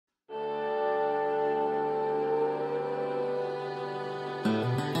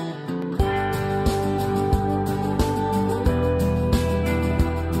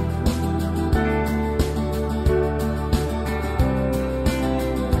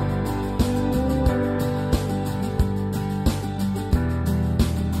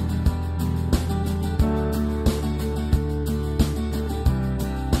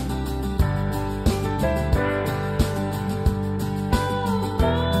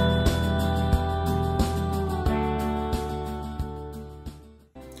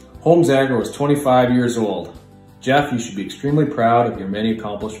Holmes Agro is 25 years old. Jeff, you should be extremely proud of your many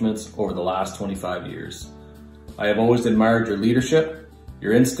accomplishments over the last 25 years. I have always admired your leadership,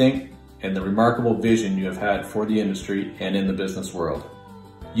 your instinct, and the remarkable vision you have had for the industry and in the business world.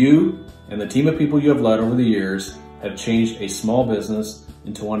 You and the team of people you have led over the years have changed a small business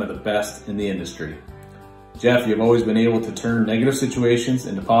into one of the best in the industry. Jeff, you have always been able to turn negative situations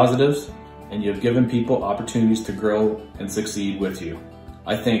into positives, and you have given people opportunities to grow and succeed with you.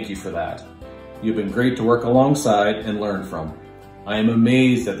 I thank you for that. You've been great to work alongside and learn from. I am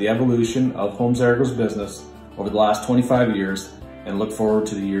amazed at the evolution of Holmes Agro's business over the last 25 years and look forward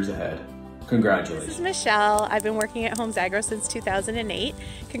to the years ahead. Congratulations. This is Michelle. I've been working at Holmes Agro since 2008.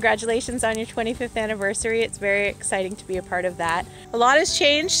 Congratulations on your 25th anniversary. It's very exciting to be a part of that. A lot has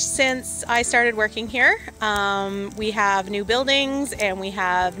changed since I started working here. We have new buildings and we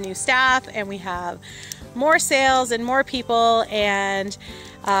have new staff and we have more sales and more people, and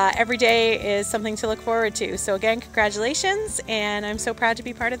every day is something to look forward to. So again, congratulations, and I'm so proud to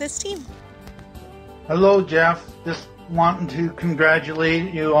be part of this team. Hello, Jeff. Just wanting to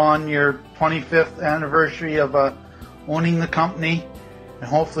congratulate you on your 25th anniversary of owning the company, and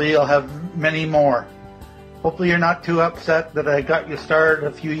hopefully you'll have many more. Hopefully you're not too upset that I got you started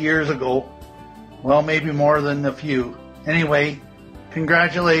a few years ago. Well, maybe more than a few. Anyway,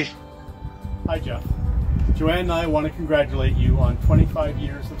 congratulations. Hi, Jeff. Joanne and I want to congratulate you on 25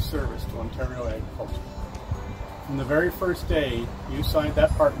 years of service to Ontario agriculture. From the very first day you signed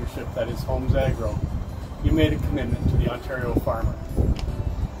that partnership that is Holmes Agro, you made a commitment to the Ontario farmer.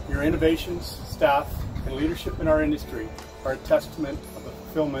 Your innovations, staff, and leadership in our industry are a testament of the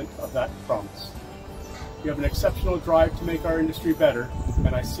fulfillment of that promise. You have an exceptional drive to make our industry better,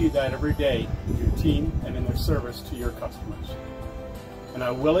 and I see that every day in your team and in their service to your customers. And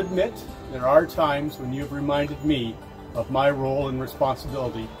I will admit, there are times when you have reminded me of my role and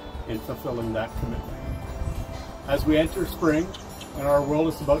responsibility in fulfilling that commitment. As we enter spring and our world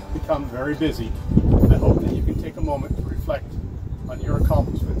is about to become very busy, I hope that you can take a moment to reflect on your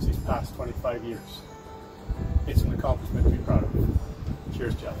accomplishments these past 25 years. It's an accomplishment to be proud of.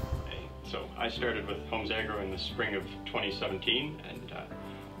 Cheers, Jeff. Hey, so I started with Holmes Agro in the spring of 2017, and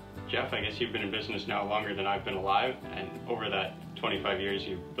Jeff, I guess you've been in business now longer than I've been alive, and over that 25 years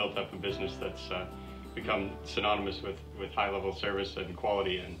you've built up a business that's become synonymous with high-level service and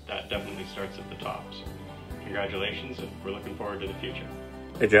quality, and that definitely starts at the top. So congratulations, and we're looking forward to the future.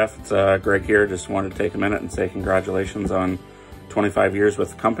 Hey Jeff, it's Greg here. Just wanted to take a minute and say congratulations on 25 years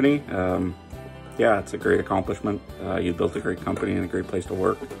with the company. Yeah, it's a great accomplishment. You built a great company and a great place to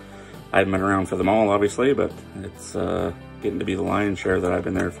work. I haven't been around for them all, obviously, but it's getting to be the lion's share that I've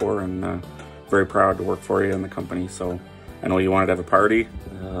been there for, and very proud to work for you in the company. So I know you wanted to have a party,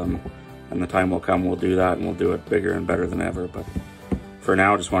 and the time will come we'll do that, and we'll do it bigger and better than ever. But for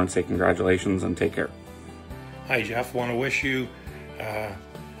now, just wanted to say congratulations and take care. Hi Jeff, want to wish you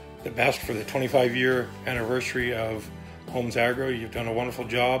the best for the 25-year anniversary of Holmes Agro. You've done a wonderful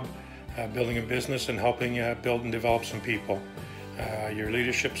job building a business and helping build and develop some people. Your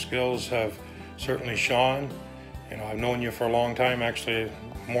leadership skills have certainly shone. You know, I've known you for a long time, actually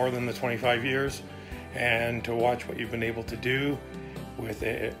more than the 25 years, and to watch what you've been able to do with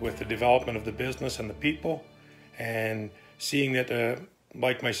the development of the business and the people, and seeing that,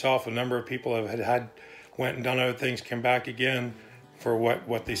 like myself, a number of people have went and done other things, came back again for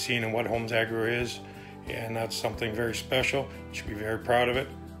what they've seen and what Holmes Agro is, and that's something very special. You should be very proud of it.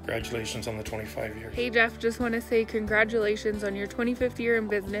 Congratulations on the 25 years. Hey Jeff, just want to say congratulations on your 25th year in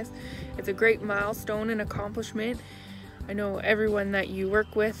business. It's a great milestone and accomplishment. I know everyone that you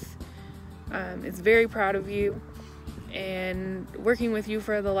work with is very proud of you, and working with you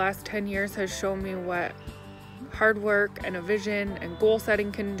for the last 10 years has shown me what hard work and a vision and goal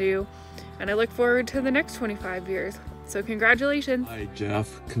setting can do, and I look forward to the next 25 years. So congratulations. Hi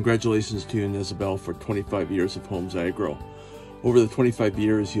Jeff, congratulations to you and Isabel for 25 years of Holmes Agro. Over the 25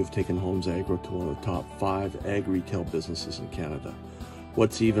 years, you have taken Holmes Agro to one of the top 5 ag retail businesses in Canada.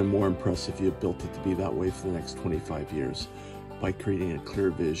 What's even more impressive, you have built it to be that way for the next 25 years by creating a clear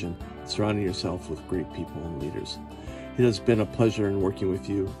vision, surrounding yourself with great people and leaders. It has been a pleasure in working with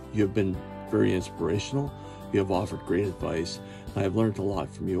you. You have been very inspirational, You have offered great advice, and I have learned a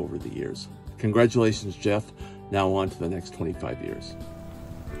lot from you over the years. Congratulations, Jeff. Now on to the next 25 years.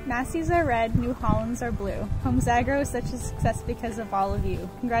 Massey's are red, New Hollands are blue. Holmes Agro is such a success because of all of you.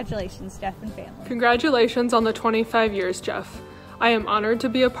 Congratulations, Jeff and family. Congratulations on the 25 years, Jeff. I am honored to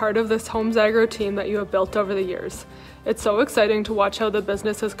be a part of this Holmes Agro team that you have built over the years. It's so exciting to watch how the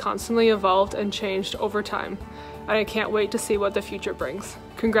business has constantly evolved and changed over time, and I can't wait to see what the future brings.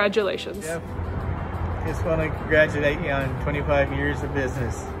 Congratulations. Jeff, just want to congratulate you on 25 years of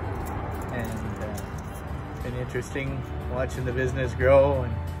business, and it's been interesting watching the business grow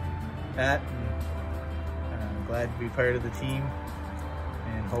and that, and I'm glad to be part of the team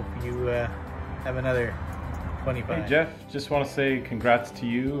and hope you have another 25. Hey Jeff, just want to say congrats to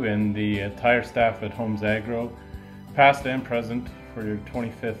you and the entire staff at Holmes Agro, past and present, for your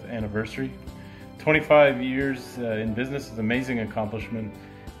 25th anniversary. 25 years in business is an amazing accomplishment,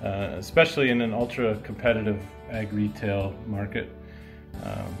 especially in an ultra competitive ag retail market.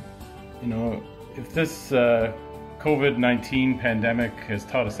 You know, if this COVID-19 pandemic has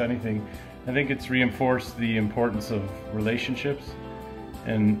taught us anything, I think it's reinforced the importance of relationships,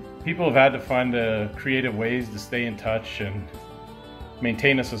 and people have had to find creative ways to stay in touch and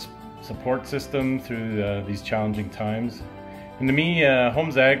maintain a support system through these challenging times. And to me,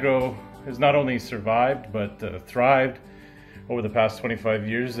 Holmes Agro has not only survived but thrived over the past 25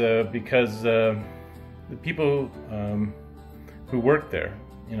 years because the people who work there,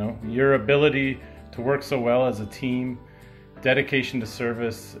 you know, your ability to work so well as a team, dedication to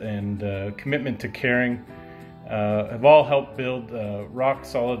service, and commitment to caring have all helped build rock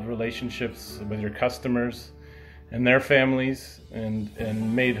solid relationships with your customers and their families,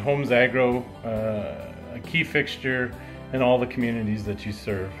 and made Holmes Agro a key fixture in all the communities that you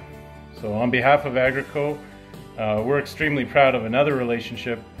serve. So on behalf of Agrico, we're extremely proud of another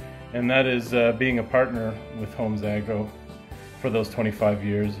relationship, and that is being a partner with Holmes Agro for those 25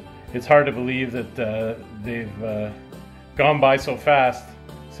 years. It's hard to believe that they've gone by so fast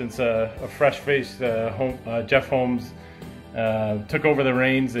since a fresh-faced Jeff Holmes took over the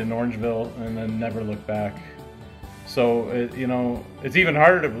reins in Orangeville and then never looked back. So you know, it's even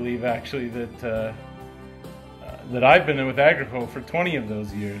harder to believe actually that I've been with Agrico for 20 of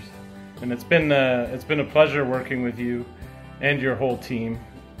those years, and it's been a pleasure working with you and your whole team,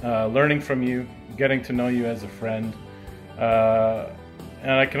 learning from you, getting to know you as a friend,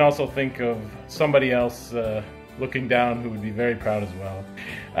 and I can also think of somebody else looking down who would be very proud as well.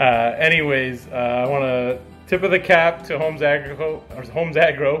 Anyways, I want to tip of the cap to Holmes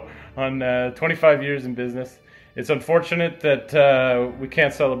Agro on 25 years in business. It's unfortunate that we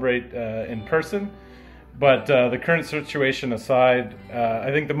can't celebrate in person, but the current situation aside,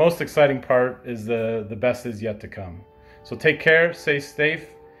 I think the most exciting part is the best is yet to come. So take care, stay safe,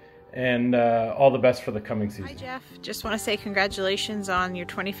 and all the best for the coming season. Hi Jeff, just want to say congratulations on your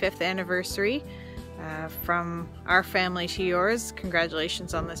 25th anniversary. From our family to yours,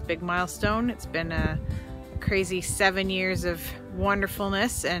 congratulations on this big milestone. It's been a crazy 7 years of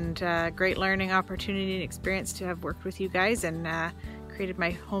wonderfulness and great learning opportunity and experience to have worked with you guys and created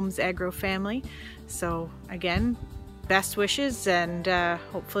my Holmes Agro family. So again, best wishes, and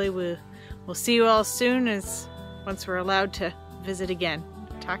hopefully we'll see you all soon once we're allowed to visit again.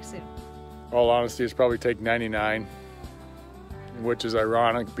 Talk soon. All honesty, it's probably take 99, which is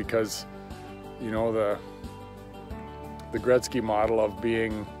ironic because, you know, the Gretzky model of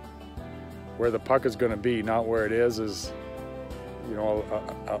being where the puck is going to be, not where it is, you know,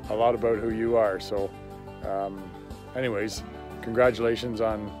 a lot about who you are. So anyways, congratulations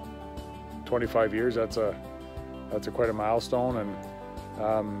on 25 years. That's quite a milestone,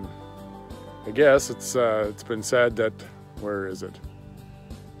 and I guess it's been said that, where is it?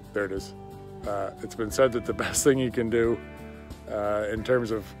 There it is. It's been said that the best thing you can do in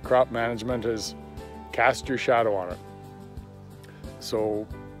terms of crop management is cast your shadow on it. So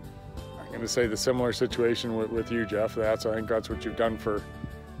I'm going to say the similar situation with you, Jeff. I think that's what you've done for,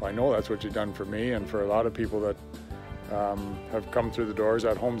 well, I know that's what you've done for me and for a lot of people that have come through the doors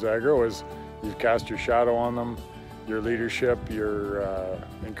at Holmes Agro, is you've cast your shadow on them. Your leadership, your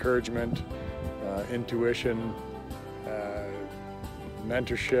encouragement, intuition,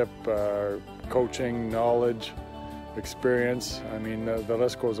 mentorship, coaching, knowledge, experience. I mean, the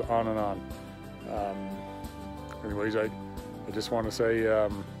list goes on and on. Anyways, I just want to say,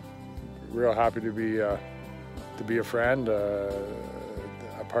 real happy to be a friend,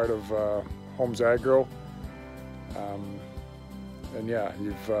 a part of Holmes Agro, and yeah,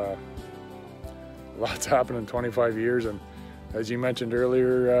 you've lots happened in 25 years, and as you mentioned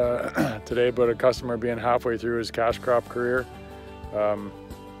earlier today about a customer being halfway through his cash crop career,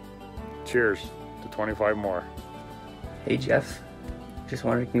 cheers. to 25 more. Hey Jeff, just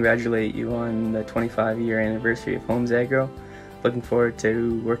wanted to congratulate you on the 25-year anniversary of Holmes Agro. Looking forward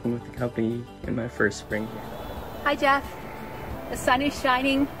to working with the company in my first spring here. Hi Jeff, the sun is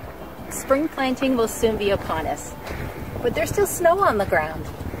shining, spring planting will soon be upon us, but there's still snow on the ground.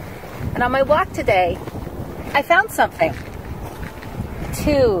 And on my walk today, I found something.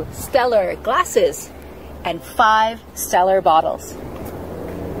 2 Stellar glasses and 5 Stellar bottles.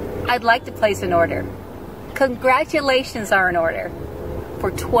 I'd like to place an order. Congratulations are in order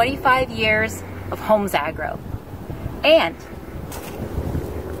for 25 years of Holmes Agro. And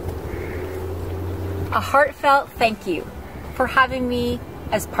a heartfelt thank you for having me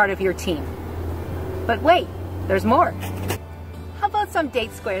as part of your team. But wait, there's more. How about some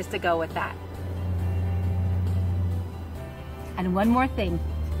date squares to go with that? And one more thing,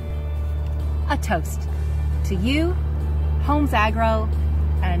 a toast to you, Holmes Agro,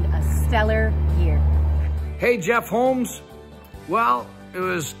 and a stellar year. Hey, Jeff Holmes. Well, it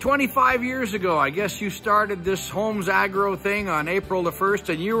was 25 years ago. I guess you started this Holmes Agro thing on April the 1st,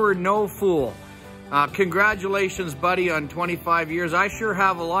 and you were no fool. Congratulations, buddy, on 25 years. I sure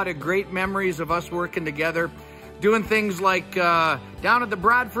have a lot of great memories of us working together, doing things like down at the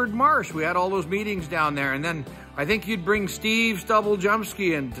Bradford Marsh. We had all those meetings down there, and then I think you'd bring Steve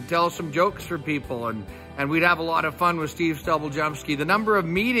Stubble-Jumsky in to tell some jokes for people, and we'd have a lot of fun with Steve Stubble-Jumsky. The number of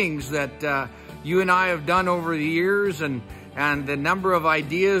meetings that you and I have done over the years, and the number of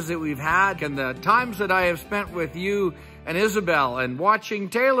ideas that we've had, and the times that I have spent with you and Isabel, and watching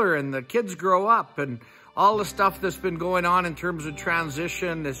Taylor and the kids grow up, and all the stuff that's been going on in terms of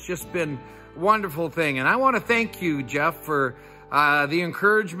transition. It's just been a wonderful thing. And I want to thank you, Jeff, for the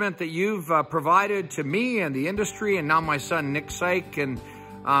encouragement that you've provided to me and the industry, and now my son Nick Syke. And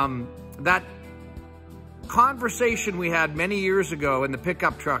that conversation we had many years ago in the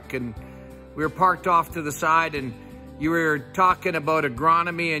pickup truck, and we were parked off to the side, and you were talking about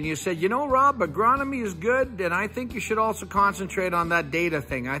agronomy, and you said, you know, Rob, agronomy is good, and I think you should also concentrate on that data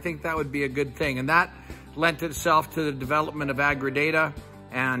thing. I think that would be a good thing. And that lent itself to the development of AgriData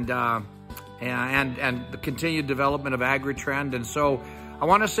and the continued development of AgriTrend. And so I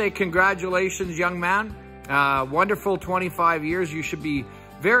want to say congratulations, young man. Wonderful 25 years. You should be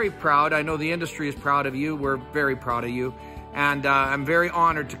very proud. I know the industry is proud of you. We're very proud of you. And I'm very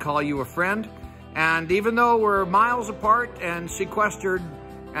honored to call you a friend. And even though we're miles apart and sequestered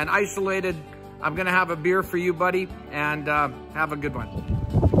and isolated, I'm going to have a beer for you, buddy, and have a good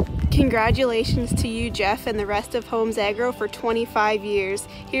one. Congratulations to you, Jeff, and the rest of Holmes Agro for 25 years.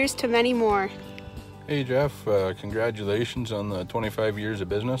 Here's to many more. Hey, Jeff, congratulations on the 25 years of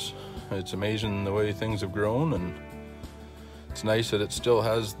business. It's amazing the way things have grown, and it's nice that it still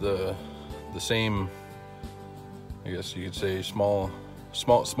has the same, I guess you could say, small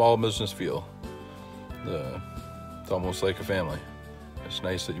business feel. It's almost like a family. It's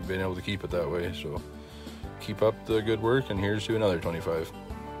nice that you've been able to keep it that way, so keep up the good work, and here's to another 25.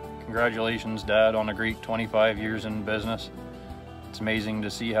 Congratulations, Dad, on a great 25 years in business. It's amazing to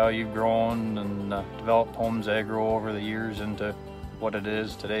see how you've grown and developed Holmes Agro over the years into what it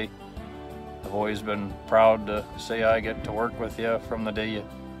is today. I've always been proud to say I get to work with you from the day you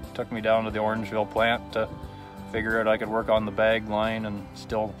took me down to the Orangeville plant to figure out I could work on the bag line, and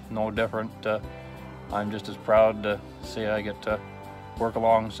still no different. I'm just as proud to say I get to work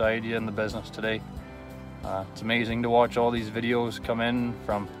alongside you in the business today. It's amazing to watch all these videos come in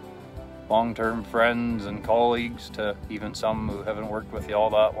from long-term friends and colleagues to even some who haven't worked with you all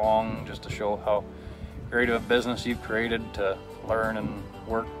that long, just to show how great of a business you've created to learn and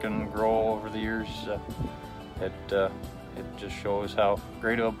work and grow over the years. It just shows how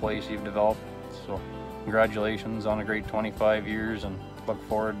great of a place you've developed. So congratulations on a great 25 years, and look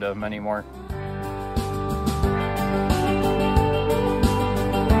forward to many more.